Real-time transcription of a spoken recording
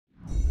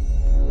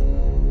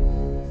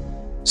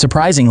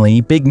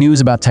Surprisingly, big news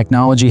about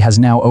technology has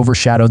now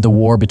overshadowed the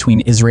war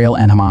between Israel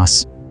and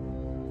Hamas.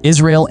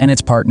 Israel and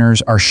its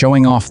partners are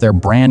showing off their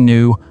brand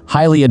new,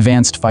 highly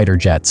advanced fighter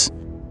jets.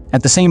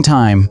 At the same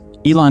time,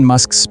 Elon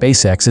Musk's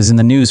SpaceX is in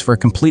the news for a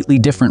completely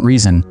different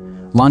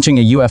reason, launching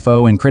a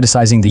UFO and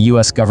criticizing the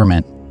US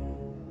government.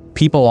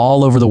 People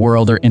all over the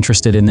world are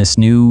interested in this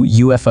new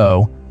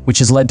UFO, which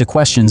has led to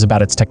questions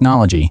about its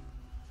technology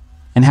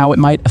and how it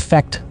might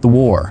affect the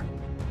war.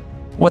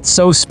 What's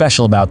so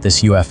special about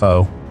this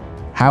UFO?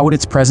 How would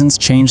its presence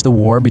change the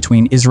war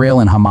between Israel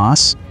and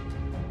Hamas?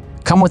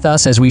 Come with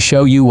us as we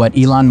show you what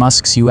Elon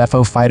Musk's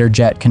UFO fighter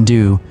jet can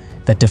do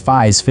that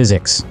defies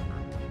physics.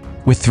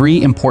 With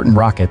 3 important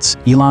rockets,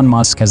 Elon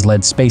Musk has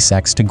led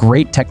SpaceX to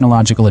great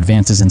technological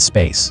advances in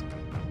space.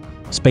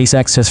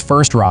 SpaceX's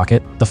first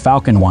rocket, the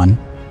Falcon 1,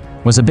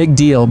 was a big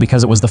deal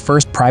because it was the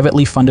first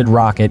privately funded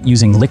rocket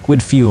using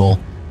liquid fuel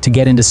to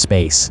get into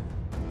space.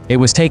 It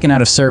was taken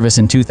out of service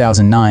in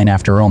 2009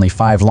 after only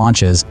 5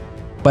 launches,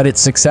 but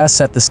its success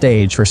set the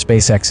stage for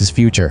SpaceX's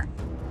future.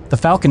 The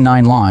Falcon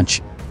 9 launch,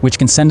 which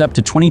can send up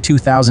to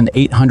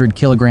 22,800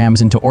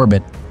 kilograms into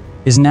orbit,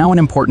 is now an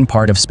important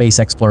part of space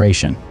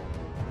exploration.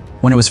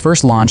 When it was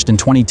first launched in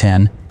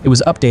 2010, it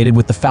was updated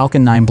with the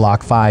Falcon 9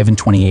 Block 5 in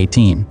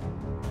 2018.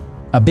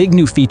 A big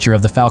new feature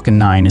of the Falcon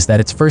 9 is that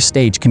its first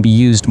stage can be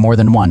used more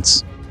than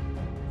once.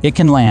 It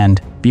can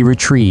land, be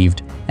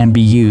retrieved, and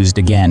be used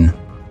again.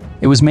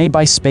 It was made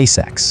by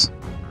SpaceX.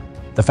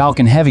 The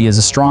Falcon Heavy is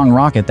a strong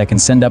rocket that can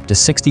send up to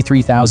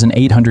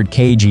 63,800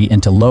 kg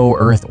into low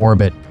Earth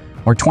orbit,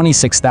 or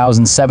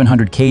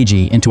 26,700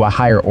 kg into a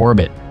higher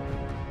orbit.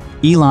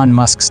 Elon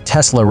Musk's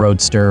Tesla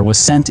Roadster was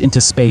sent into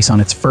space on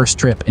its first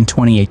trip in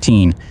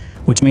 2018,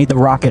 which made the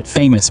rocket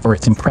famous for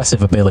its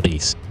impressive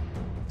abilities.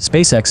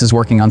 SpaceX is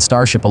working on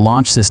Starship, a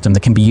launch system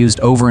that can be used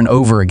over and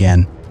over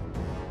again.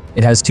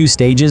 It has 2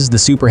 stages, the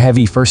Super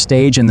Heavy first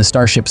stage and the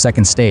Starship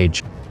second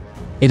stage.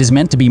 It is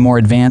meant to be more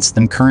advanced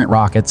than current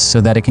rockets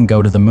so that it can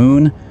go to the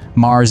Moon,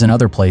 Mars, and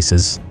other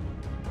places.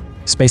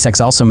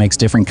 SpaceX also makes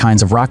different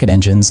kinds of rocket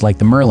engines like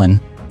the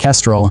Merlin,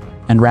 Kestrel,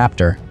 and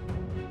Raptor.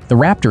 The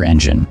Raptor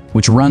engine,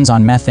 which runs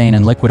on methane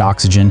and liquid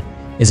oxygen,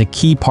 is a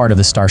key part of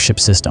the Starship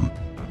system.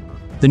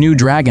 The new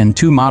Dragon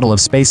 2 model of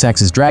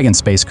SpaceX's Dragon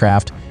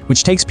spacecraft,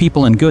 which takes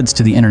people and goods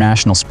to the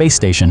International Space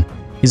Station,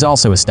 is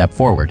also a step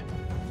forward.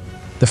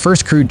 The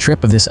first crewed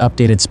trip of this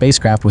updated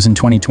spacecraft was in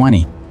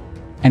 2020,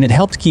 and it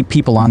helped keep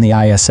people on the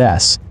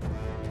ISS.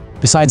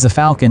 Besides the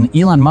Falcon,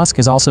 Elon Musk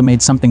has also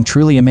made something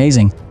truly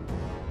amazing.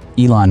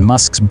 Elon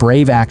Musk's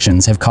brave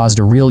actions have caused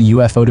a real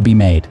UFO to be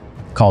made,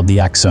 called the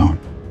X-Zone.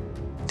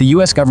 The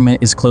US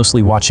government is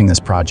closely watching this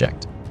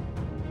project.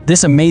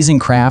 This amazing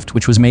craft,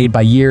 which was made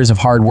by years of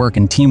hard work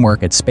and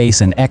teamwork at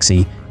Space and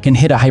Exy, can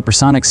hit a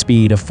hypersonic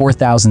speed of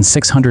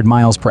 4,600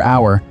 miles per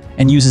hour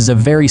and uses a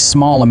very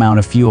small amount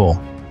of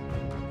fuel.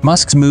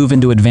 Musk's move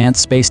into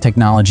advanced space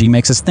technology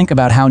makes us think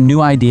about how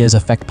new ideas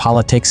affect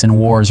politics and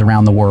wars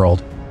around the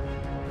world.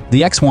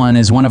 The X-1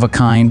 is one of a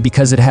kind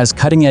because it has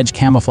cutting-edge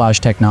camouflage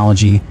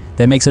technology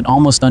that makes it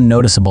almost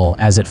unnoticeable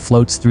as it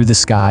floats through the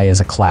sky as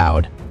a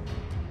cloud.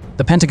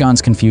 The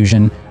Pentagon's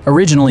confusion,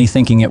 originally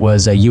thinking it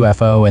was a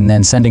UFO and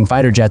then sending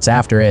fighter jets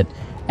after it,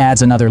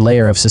 adds another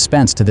layer of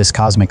suspense to this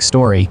cosmic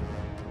story.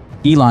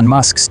 Elon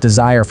Musk's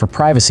desire for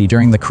privacy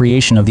during the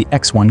creation of the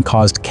X-1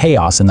 caused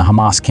chaos in the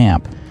Hamas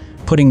camp,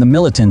 putting the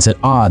militants at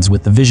odds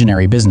with the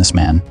visionary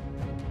businessman.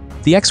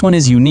 The X-1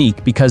 is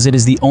unique because it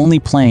is the only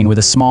plane with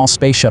a small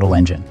space shuttle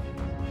engine.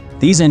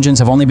 These engines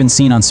have only been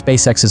seen on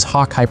SpaceX's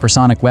Hawk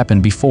hypersonic weapon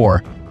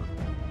before.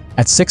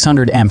 At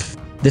 600 mph,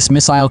 this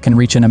missile can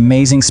reach an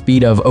amazing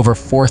speed of over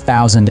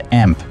 4,000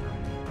 mph,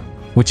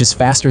 which is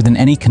faster than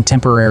any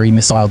contemporary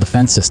missile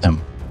defense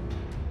system.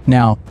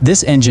 Now,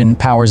 this engine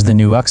powers the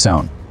new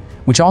X-Zone,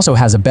 which also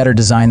has a better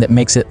design that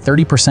makes it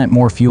 30%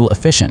 more fuel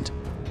efficient.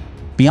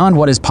 Beyond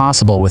what is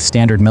possible with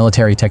standard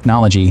military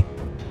technology,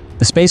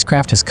 the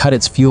spacecraft has cut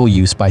its fuel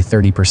use by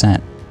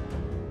 30%.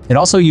 It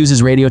also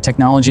uses radio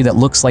technology that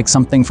looks like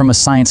something from a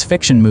science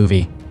fiction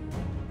movie.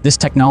 This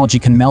technology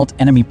can melt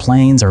enemy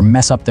planes or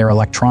mess up their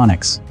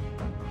electronics.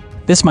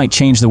 This might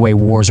change the way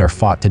wars are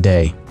fought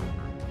today.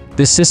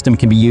 This system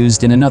can be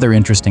used in another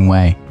interesting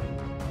way.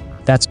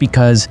 That's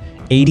because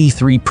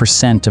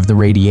 83% of the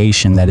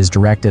radiation that is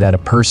directed at a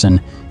person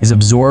is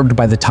absorbed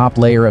by the top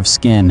layer of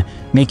skin,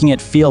 making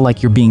it feel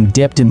like you're being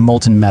dipped in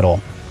molten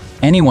metal.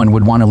 Anyone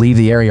would want to leave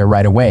the area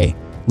right away,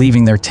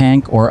 leaving their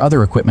tank or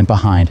other equipment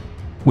behind,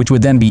 which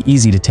would then be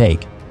easy to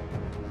take.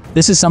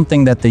 This is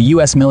something that the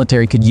US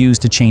military could use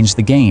to change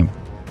the game.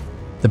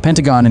 The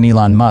Pentagon and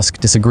Elon Musk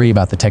disagree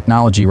about the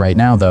technology right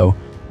now, though.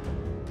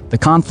 The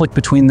conflict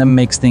between them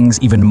makes things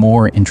even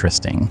more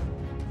interesting.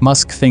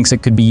 Musk thinks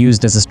it could be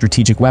used as a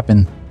strategic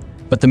weapon,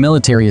 but the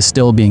military is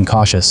still being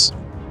cautious.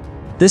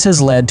 This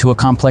has led to a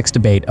complex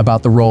debate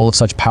about the role of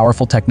such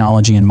powerful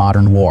technology in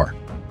modern war.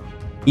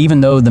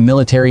 Even though the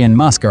military and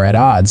Musk are at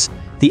odds,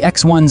 the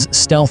X-1's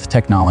stealth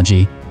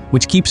technology,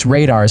 which keeps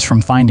radars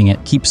from finding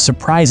it, keeps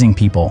surprising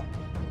people.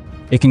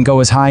 It can go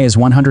as high as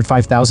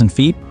 105,000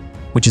 feet,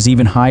 which is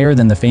even higher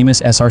than the famous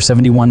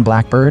SR-71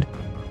 Blackbird.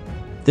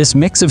 This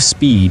mix of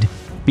speed,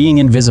 being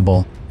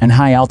invisible, and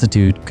high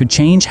altitude could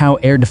change how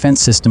air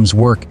defense systems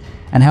work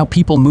and how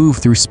people move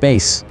through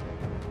space.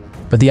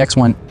 But the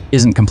X-1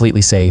 isn't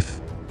completely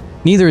safe.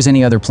 Neither is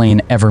any other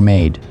plane ever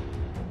made.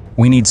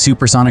 We need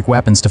supersonic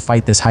weapons to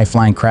fight this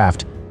high-flying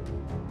craft.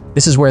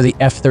 This is where the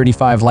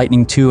F-35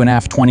 Lightning II and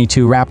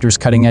F-22 Raptor's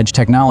cutting-edge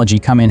technology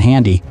come in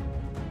handy.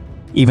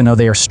 Even though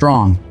they are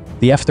strong,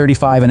 the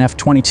F-35 and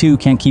F-22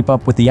 can't keep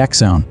up with the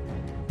X-zone,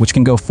 which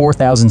can go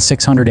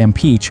 4,600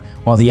 mph,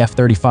 while the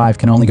F-35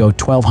 can only go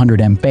 1,200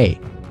 mph.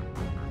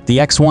 The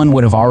X-1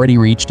 would have already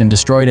reached and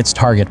destroyed its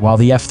target while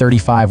the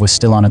F-35 was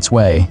still on its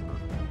way,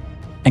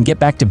 and get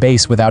back to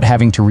base without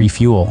having to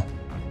refuel.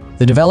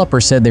 The developer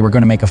said they were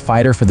going to make a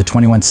fighter for the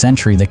 21st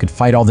century that could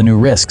fight all the new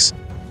risks.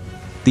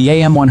 The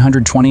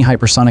AM-120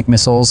 hypersonic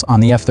missiles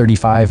on the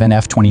F-35 and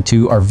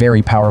F-22 are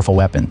very powerful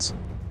weapons.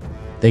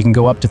 They can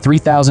go up to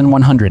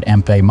 3,100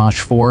 mph Mach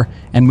 4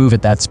 and move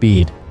at that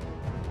speed.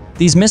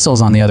 These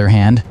missiles, on the other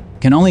hand,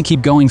 can only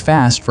keep going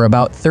fast for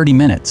about 30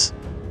 minutes.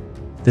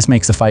 This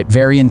makes the fight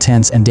very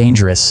intense and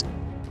dangerous.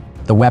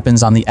 The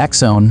weapons on the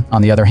X-zone,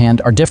 on the other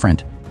hand, are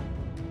different.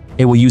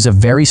 It will use a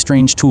very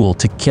strange tool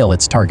to kill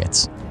its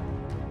targets.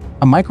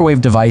 A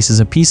microwave device is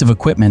a piece of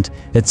equipment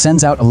that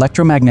sends out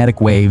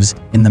electromagnetic waves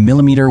in the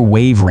millimeter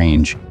wave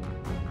range.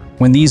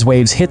 When these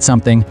waves hit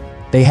something,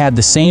 they had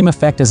the same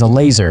effect as a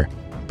laser,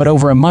 but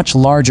over a much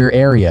larger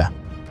area.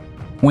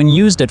 When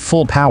used at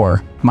full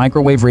power,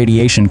 microwave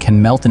radiation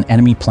can melt an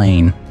enemy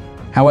plane.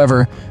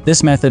 However,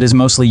 this method is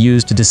mostly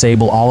used to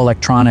disable all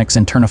electronics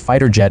and turn a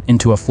fighter jet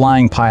into a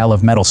flying pile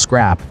of metal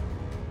scrap.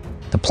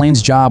 The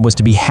plane's job was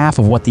to be half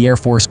of what the Air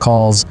Force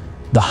calls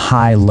the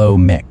high-low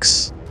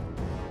mix.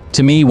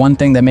 To me, one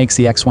thing that makes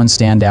the X-1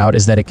 stand out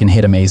is that it can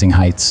hit amazing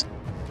heights.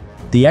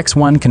 The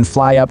X-1 can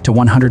fly up to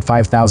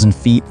 105,000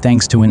 feet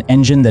thanks to an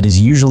engine that is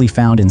usually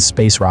found in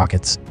space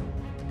rockets.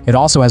 It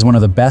also has one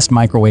of the best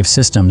microwave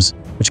systems,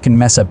 which can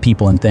mess up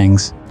people and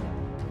things.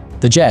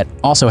 The jet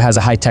also has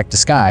a high-tech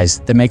disguise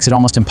that makes it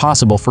almost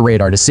impossible for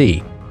radar to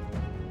see.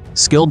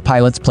 Skilled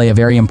pilots play a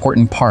very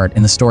important part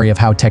in the story of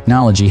how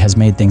technology has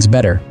made things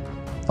better,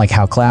 like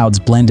how clouds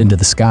blend into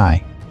the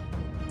sky.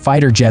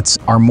 Fighter jets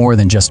are more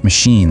than just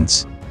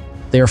machines.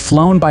 They are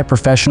flown by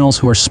professionals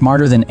who are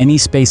smarter than any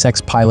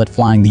SpaceX pilot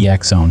flying the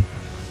X-zone.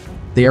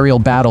 The aerial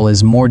battle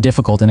is more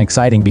difficult and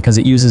exciting because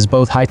it uses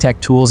both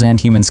high-tech tools and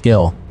human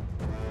skill.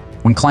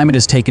 When climate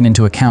is taken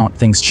into account,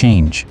 things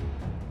change.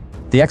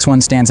 The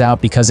X-1 stands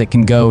out because it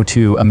can go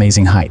to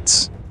amazing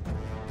heights.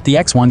 The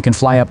X-1 can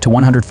fly up to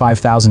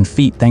 105,000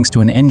 feet thanks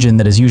to an engine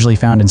that is usually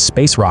found in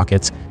space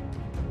rockets.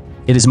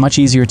 It is much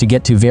easier to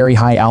get to very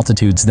high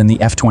altitudes than the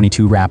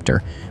F-22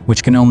 Raptor,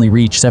 which can only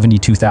reach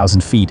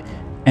 72,000 feet,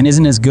 and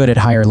isn't as good at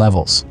higher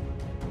levels.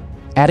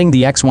 Adding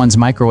the X-1's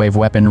microwave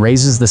weapon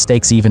raises the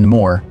stakes even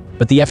more,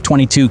 but the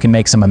F-22 can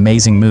make some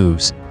amazing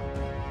moves.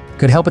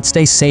 Could help it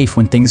stay safe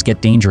when things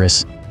get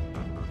dangerous.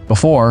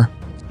 Before,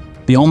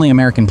 the only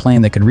American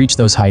plane that could reach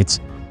those heights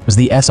was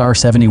the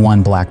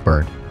SR-71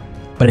 Blackbird,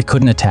 but it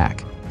couldn't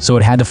attack, so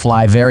it had to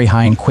fly very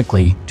high and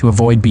quickly to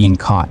avoid being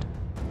caught.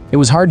 It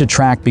was hard to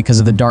track because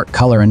of the dark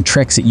color and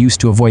tricks it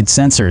used to avoid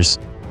sensors.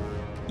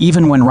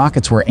 Even when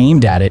rockets were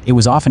aimed at it, it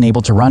was often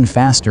able to run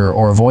faster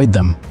or avoid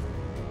them.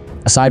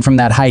 Aside from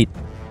that height,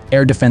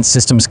 air defense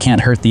systems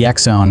can't hurt the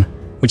X-zone,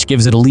 which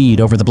gives it a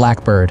lead over the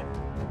Blackbird.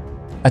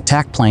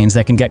 Attack planes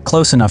that can get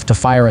close enough to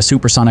fire a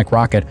supersonic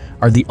rocket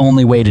are the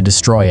only way to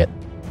destroy it.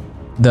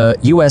 The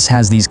US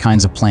has these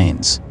kinds of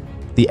planes,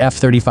 the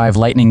F-35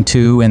 Lightning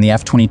II and the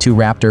F-22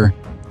 Raptor,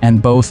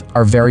 and both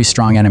are very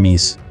strong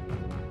enemies.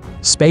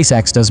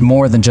 SpaceX does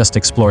more than just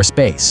explore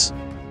space.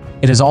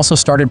 It has also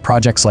started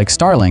projects like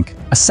Starlink,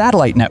 a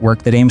satellite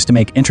network that aims to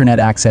make internet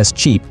access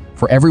cheap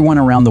for everyone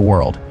around the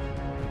world.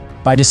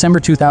 By December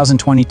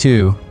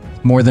 2022,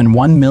 more than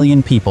 1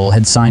 million people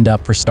had signed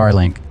up for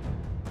Starlink.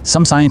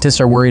 Some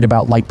scientists are worried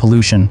about light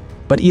pollution,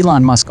 but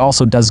Elon Musk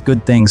also does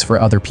good things for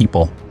other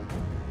people.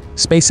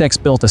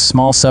 SpaceX built a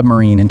small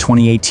submarine in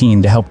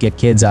 2018 to help get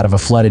kids out of a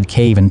flooded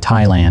cave in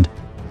Thailand.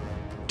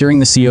 During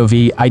the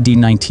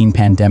COVID-19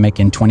 pandemic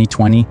in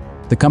 2020,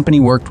 the company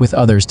worked with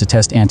others to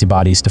test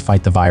antibodies to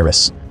fight the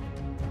virus.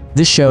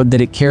 This showed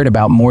that it cared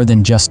about more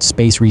than just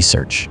space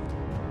research.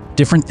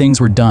 Different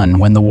things were done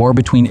when the war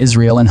between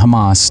Israel and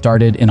Hamas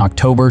started in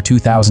October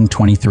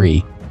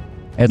 2023.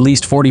 At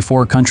least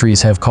 44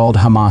 countries have called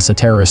Hamas a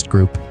terrorist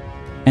group,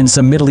 and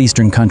some Middle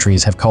Eastern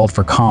countries have called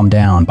for calm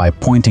down by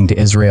pointing to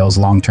Israel's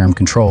long-term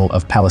control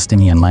of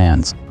Palestinian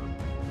lands.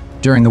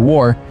 During the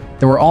war,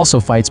 there were also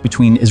fights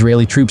between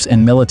Israeli troops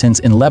and militants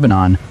in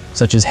Lebanon,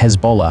 such as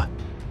Hezbollah.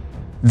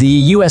 The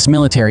US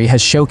military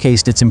has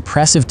showcased its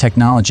impressive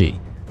technology,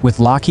 with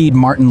Lockheed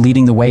Martin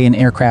leading the way in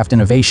aircraft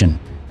innovation.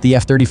 The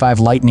F-35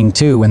 Lightning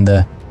II and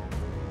the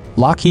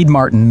Lockheed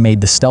Martin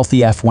made the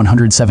stealthy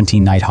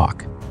F-117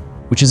 Nighthawk,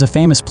 which is a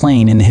famous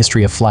plane in the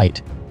history of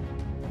flight.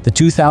 The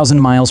 2,000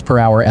 miles per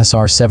hour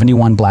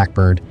SR-71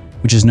 Blackbird,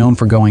 which is known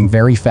for going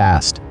very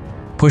fast,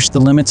 pushed the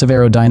limits of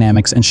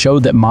aerodynamics and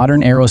showed that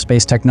modern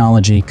aerospace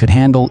technology could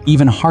handle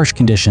even harsh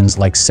conditions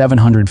like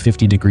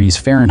 750 degrees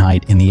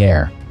Fahrenheit in the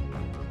air.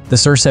 The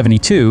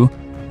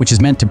SR-72, which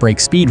is meant to break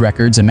speed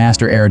records and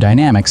master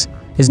aerodynamics,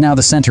 is now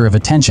the center of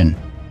attention.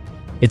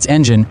 Its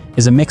engine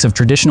is a mix of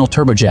traditional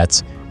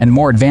turbojets and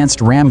more advanced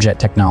ramjet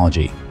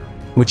technology,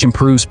 which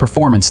improves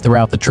performance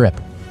throughout the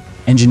trip.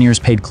 Engineers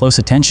paid close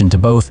attention to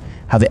both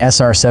how the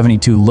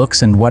SR-72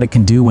 looks and what it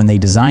can do when they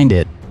designed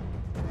it.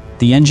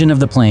 The engine of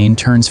the plane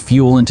turns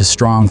fuel into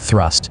strong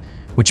thrust,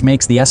 which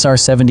makes the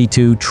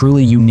SR-72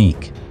 truly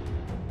unique.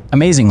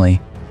 Amazingly,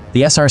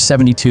 the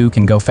SR-72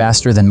 can go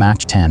faster than Mach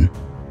 10.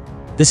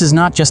 This is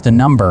not just a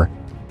number.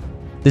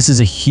 This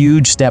is a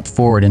huge step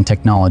forward in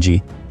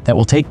technology that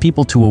will take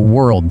people to a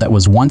world that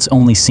was once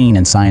only seen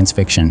in science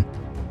fiction.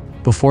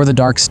 Before the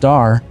dark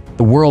star,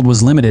 the world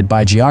was limited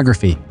by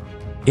geography.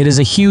 It is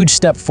a huge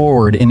step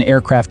forward in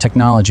aircraft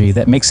technology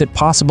that makes it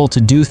possible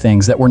to do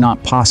things that were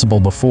not possible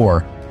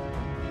before.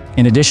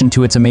 In addition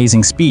to its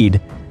amazing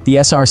speed, the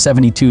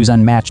SR-72's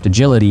unmatched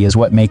agility is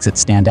what makes it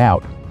stand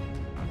out.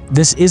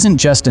 This isn't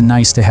just a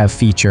nice-to-have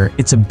feature,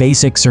 it's a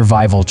basic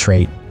survival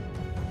trait.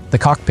 The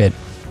cockpit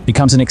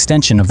becomes an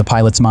extension of the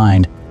pilot's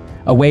mind,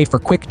 a way for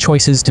quick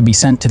choices to be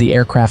sent to the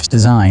aircraft's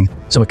design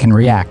so it can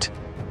react.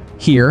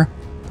 Here,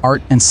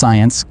 art and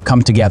science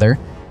come together,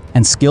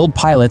 and skilled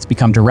pilots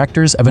become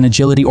directors of an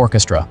agility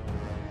orchestra,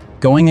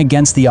 going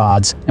against the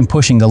odds and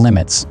pushing the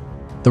limits.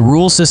 The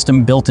rule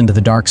system built into the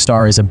Dark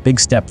Star is a big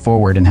step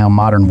forward in how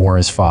modern war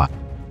is fought.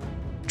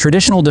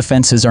 Traditional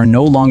defenses are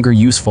no longer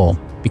useful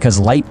because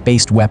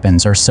light-based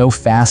weapons are so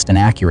fast and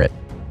accurate.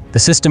 The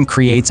system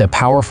creates a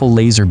powerful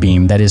laser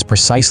beam that is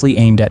precisely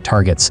aimed at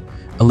targets,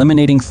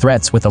 eliminating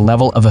threats with a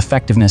level of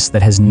effectiveness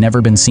that has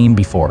never been seen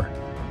before.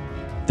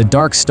 The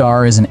Dark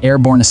Star is an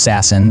airborne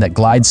assassin that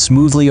glides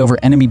smoothly over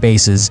enemy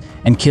bases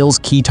and kills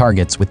key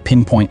targets with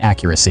pinpoint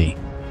accuracy.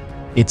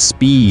 Its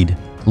speed,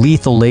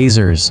 lethal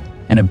lasers,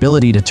 and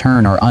ability to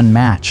turn are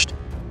unmatched.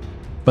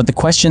 But the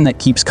question that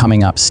keeps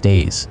coming up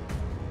stays.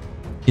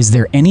 Is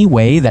there any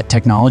way that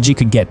technology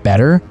could get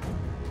better?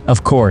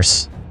 Of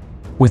course.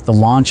 With the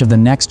launch of the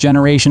Next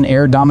Generation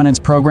Air Dominance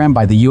program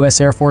by the US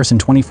Air Force in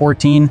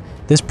 2014,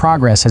 this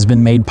progress has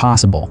been made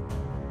possible.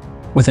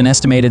 With an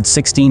estimated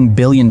 $16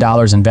 billion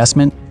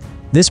investment,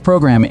 this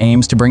program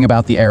aims to bring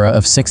about the era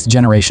of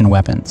sixth-generation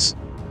weapons.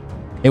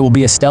 It will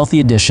be a stealthy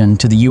addition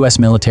to the US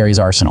military's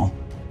arsenal.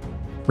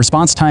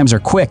 Response times are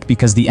quick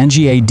because the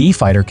NGAD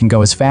fighter can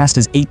go as fast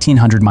as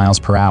 1,800 miles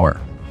per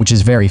hour, which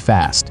is very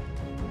fast,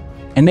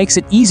 and makes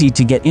it easy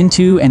to get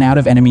into and out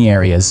of enemy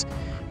areas,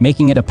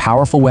 making it a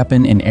powerful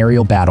weapon in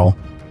aerial battle.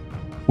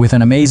 With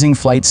an amazing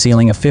flight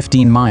ceiling of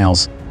 15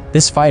 miles,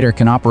 this fighter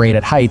can operate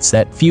at heights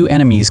that few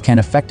enemies can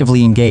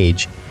effectively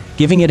engage,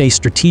 giving it a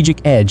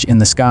strategic edge in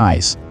the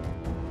skies.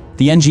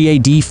 The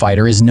NGAD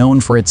fighter is known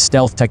for its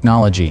stealth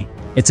technology.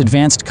 Its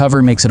advanced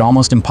cover makes it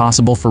almost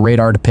impossible for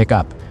radar to pick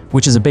up,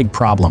 which is a big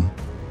problem.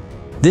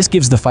 This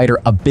gives the fighter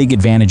a big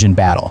advantage in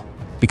battle,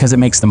 because it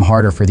makes them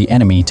harder for the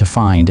enemy to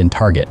find and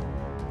target.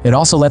 It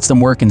also lets them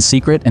work in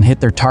secret and hit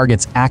their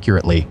targets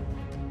accurately.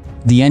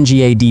 The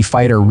NGAD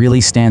fighter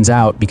really stands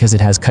out because it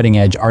has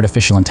cutting-edge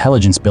artificial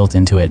intelligence built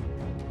into it.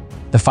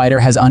 The fighter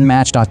has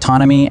unmatched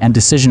autonomy and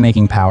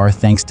decision-making power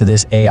thanks to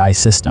this AI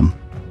system.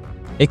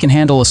 It can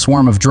handle a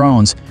swarm of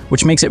drones,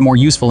 which makes it more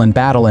useful in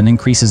battle and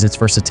increases its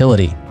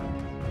versatility.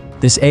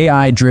 This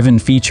AI-driven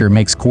feature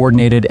makes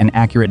coordinated and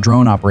accurate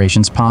drone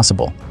operations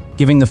possible,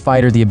 giving the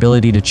fighter the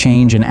ability to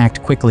change and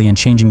act quickly in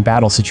changing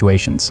battle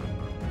situations.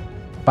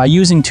 By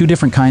using two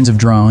different kinds of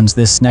drones,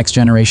 this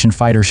next-generation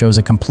fighter shows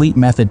a complete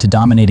method to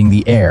dominating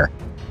the air.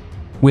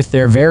 With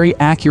their very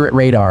accurate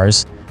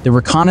radars, the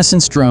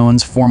reconnaissance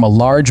drones form a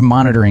large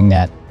monitoring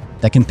net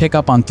that can pick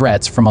up on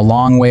threats from a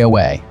long way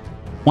away.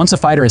 Once a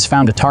fighter has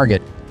found a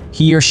target,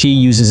 he or she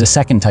uses a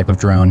second type of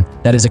drone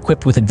that is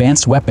equipped with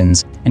advanced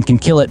weapons and can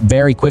kill it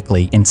very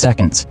quickly in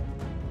seconds.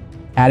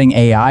 Adding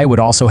AI would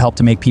also help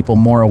to make people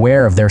more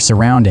aware of their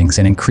surroundings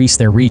and increase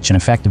their reach and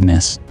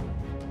effectiveness.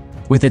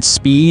 With its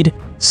speed,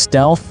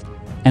 stealth,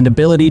 and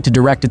ability to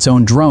direct its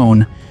own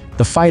drone,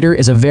 the fighter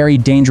is a very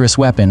dangerous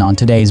weapon on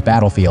today's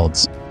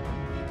battlefields.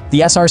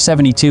 The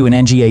SR-72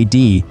 and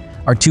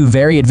NGAD are two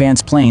very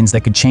advanced planes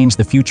that could change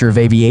the future of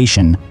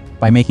aviation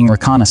by making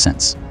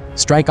reconnaissance,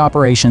 strike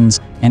operations,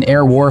 and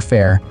air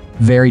warfare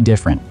very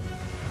different.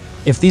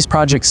 If these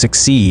projects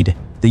succeed,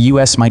 the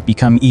US might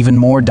become even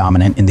more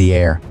dominant in the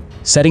air,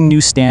 setting new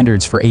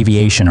standards for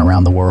aviation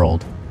around the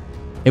world.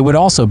 It would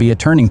also be a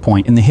turning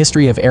point in the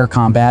history of air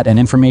combat and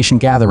information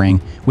gathering,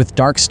 with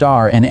Dark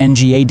Star and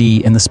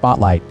NGAD in the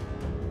spotlight.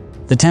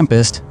 The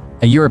Tempest,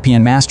 a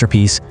European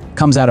masterpiece,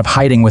 comes out of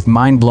hiding with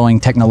mind-blowing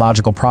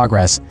technological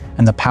progress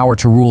and the power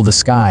to rule the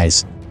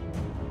skies.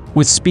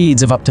 With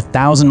speeds of up to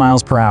 1,000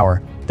 miles per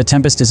hour, the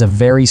Tempest is a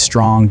very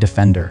strong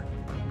defender.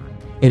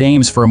 It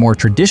aims for a more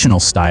traditional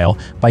style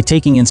by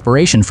taking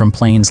inspiration from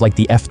planes like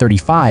the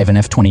F-35 and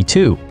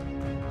F-22.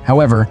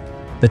 However,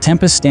 the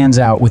Tempest stands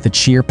out with its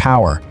sheer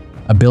power,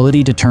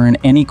 ability to turn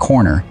any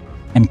corner,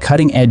 and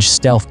cutting-edge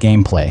stealth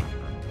gameplay.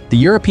 The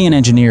European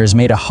engineers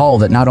made a hull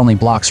that not only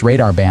blocks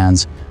radar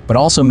bands, but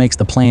also makes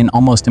the plane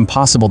almost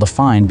impossible to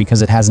find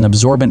because it has an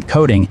absorbent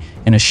coating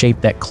in a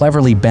shape that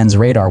cleverly bends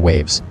radar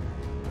waves.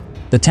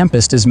 The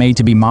Tempest is made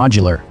to be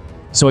modular,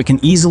 so it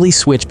can easily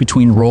switch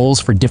between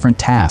roles for different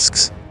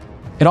tasks.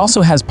 It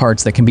also has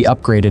parts that can be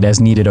upgraded as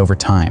needed over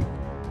time.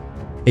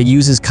 It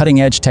uses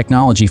cutting-edge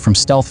technology from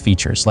stealth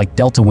features like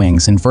delta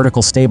wings and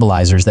vertical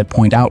stabilizers that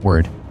point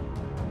outward,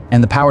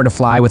 and the power to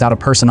fly without a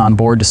person on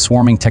board to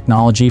swarming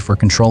technology for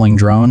controlling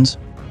drones.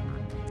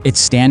 Its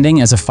standing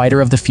as a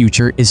fighter of the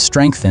future is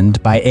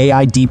strengthened by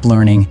AI deep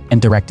learning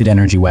and directed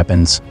energy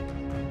weapons.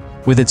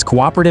 With its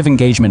cooperative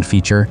engagement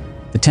feature,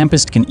 the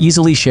Tempest can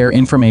easily share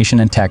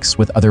information and text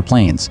with other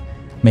planes,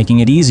 making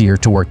it easier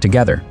to work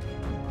together.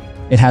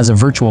 It has a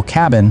virtual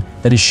cabin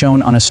that is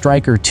shown on a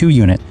Striker 2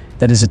 unit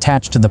that is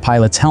attached to the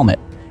pilot's helmet,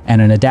 and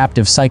an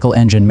adaptive cycle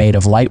engine made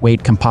of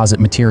lightweight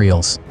composite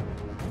materials.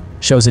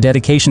 Shows a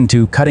dedication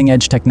to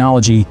cutting-edge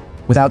technology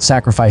without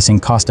sacrificing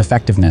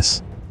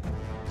cost-effectiveness.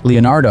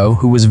 Leonardo,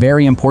 who was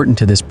very important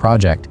to this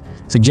project,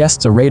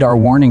 suggests a radar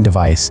warning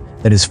device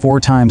that is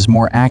 4 times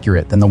more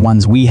accurate than the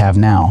ones we have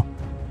now,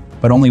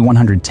 but only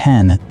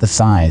 110 the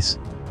size.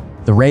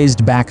 The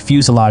raised back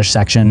fuselage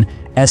section,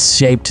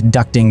 S-shaped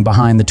ducting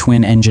behind the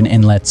twin engine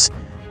inlets,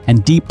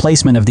 and deep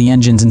placement of the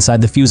engines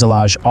inside the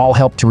fuselage all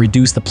help to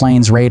reduce the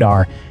plane's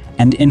radar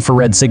and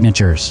infrared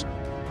signatures.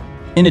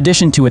 In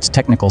addition to its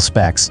technical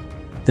specs,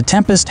 the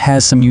Tempest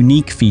has some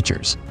unique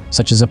features,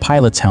 such as a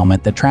pilot's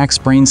helmet that tracks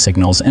brain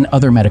signals and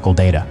other medical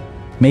data,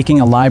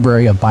 making a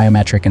library of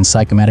biometric and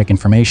psychometric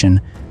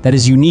information that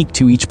is unique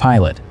to each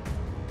pilot.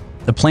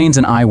 The planes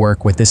and I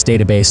work with this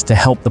database to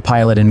help the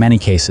pilot in many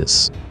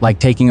cases, like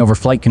taking over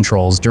flight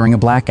controls during a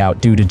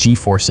blackout due to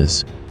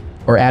G-forces,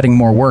 or adding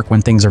more work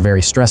when things are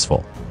very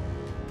stressful.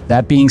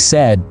 That being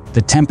said,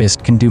 the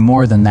Tempest can do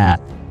more than that.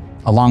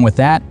 Along with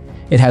that,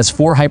 it has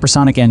 4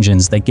 hypersonic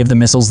engines that give the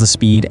missiles the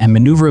speed and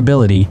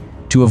maneuverability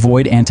to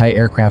avoid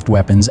anti-aircraft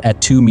weapons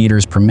at 2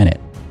 meters per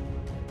minute.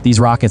 These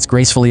rockets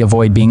gracefully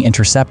avoid being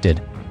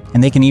intercepted,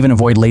 and they can even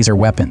avoid laser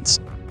weapons.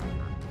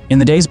 In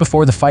the days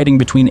before the fighting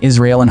between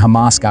Israel and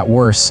Hamas got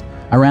worse,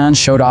 Iran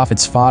showed off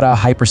its Fatah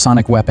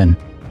hypersonic weapon.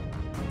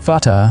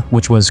 Fatah,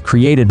 which was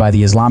created by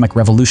the Islamic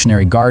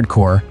Revolutionary Guard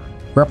Corps,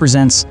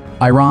 represents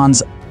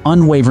Iran's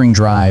unwavering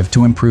drive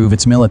to improve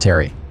its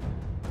military.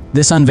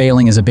 This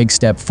unveiling is a big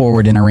step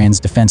forward in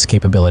Iran's defense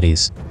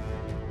capabilities.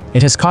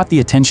 It has caught the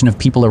attention of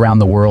people around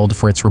the world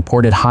for its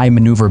reported high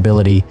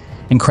maneuverability,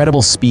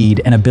 incredible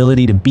speed, and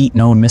ability to beat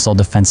known missile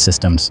defense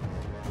systems.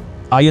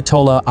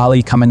 Ayatollah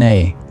Ali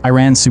Khamenei,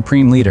 Iran's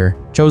supreme leader,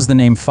 chose the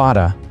name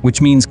Fatah,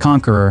 which means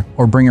conqueror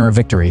or bringer of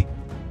victory.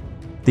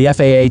 The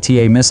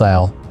Fatah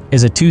missile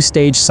is a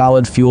 2-stage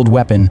solid-fueled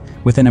weapon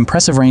with an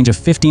impressive range of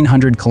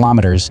 1,500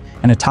 kilometers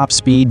and a top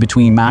speed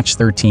between Mach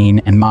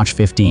 13 and Mach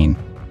 15.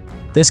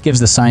 This gives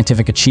the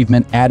scientific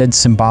achievement added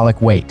symbolic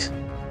weight.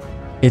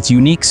 Its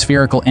unique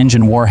spherical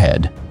engine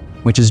warhead,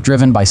 which is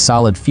driven by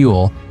solid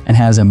fuel and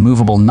has a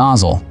movable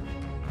nozzle,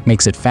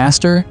 makes it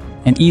faster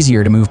and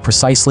easier to move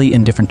precisely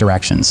in different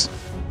directions.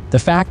 The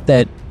fact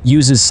that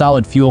uses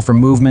solid fuel for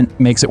movement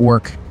makes it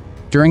work.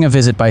 During a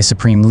visit by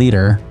Supreme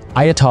Leader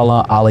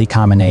Ayatollah Ali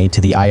Khamenei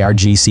to the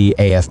IRGC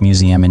AF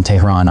Museum in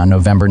Tehran on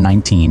November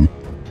 19,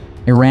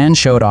 Iran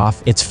showed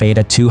off its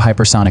Fatah 2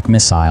 hypersonic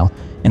missile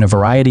in a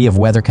variety of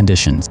weather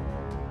conditions.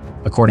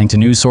 According to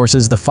news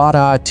sources, the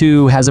Fatah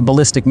 2 has a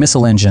ballistic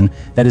missile engine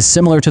that is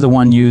similar to the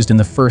one used in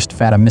the first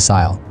Fatah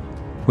missile,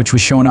 which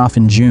was shown off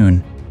in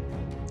June.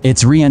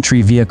 Its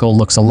re-entry vehicle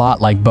looks a lot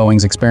like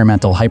Boeing's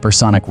experimental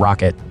hypersonic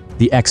rocket,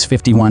 the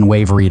X-51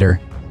 Wave Reader,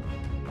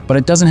 but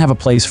it doesn't have a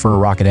place for a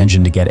rocket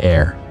engine to get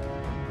air.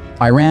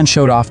 Iran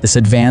showed off this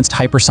advanced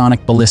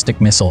hypersonic ballistic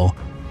missile,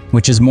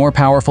 which is more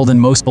powerful than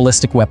most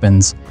ballistic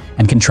weapons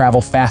and can travel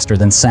faster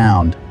than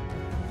sound.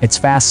 Its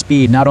fast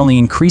speed not only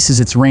increases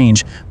its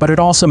range, but it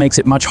also makes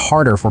it much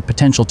harder for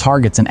potential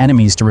targets and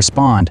enemies to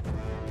respond.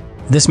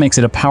 This makes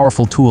it a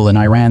powerful tool in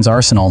Iran's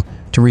arsenal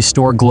to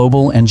restore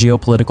global and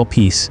geopolitical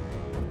peace,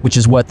 which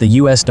is what the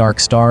US Dark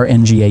Star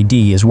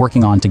NGAD is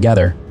working on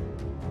together.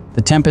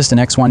 The Tempest and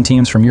X-1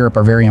 teams from Europe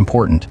are very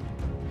important.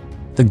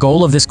 The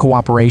goal of this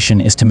cooperation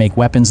is to make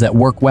weapons that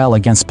work well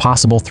against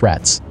possible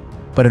threats,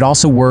 but it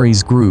also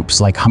worries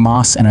groups like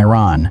Hamas and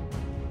Iran.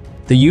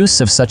 The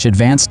use of such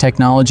advanced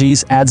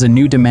technologies adds a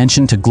new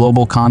dimension to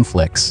global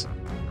conflicts.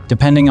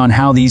 Depending on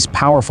how these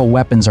powerful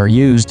weapons are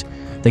used,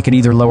 they could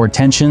either lower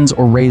tensions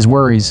or raise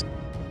worries.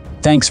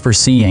 Thanks for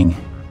seeing.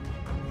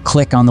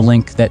 Click on the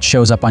link that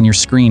shows up on your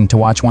screen to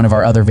watch one of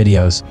our other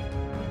videos.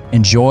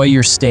 Enjoy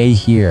your stay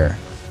here.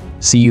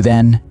 See you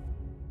then.